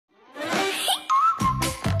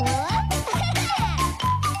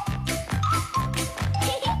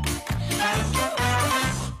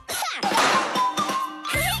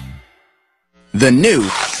The new...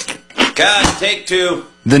 Cut, take 2.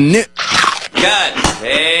 The new... Cut,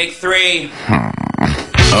 take 3.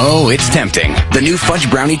 Oh, it's tempting. The new Fudge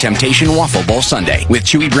Brownie Temptation Waffle Bowl Sundae with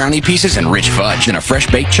chewy brownie pieces and rich fudge in a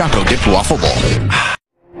fresh-baked choco-dipped waffle bowl.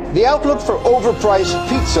 The outlook for overpriced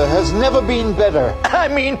pizza has never been better. I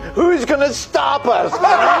mean, who's gonna stop us?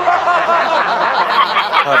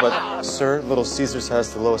 But, sir, Little Caesars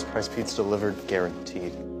has the lowest price pizza delivered,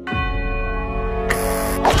 guaranteed.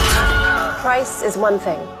 Price is one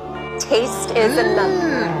thing. Taste is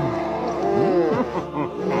another.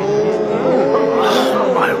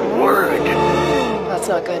 My word. That's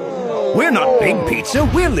not good. We're not Big Pizza,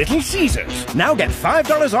 we're Little Caesars. Now get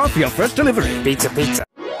 $5 off your first delivery. Pizza, pizza.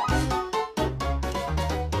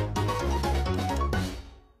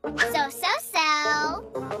 So.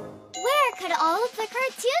 Where could all of the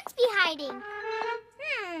cartoons be hiding?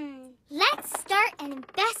 Let's start an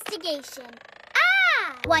investigation.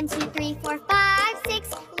 1, 2, 3, 4, 5,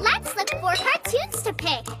 6. Let's look for cartoons to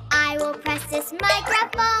pick. I will press this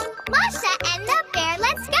microphone. Masha!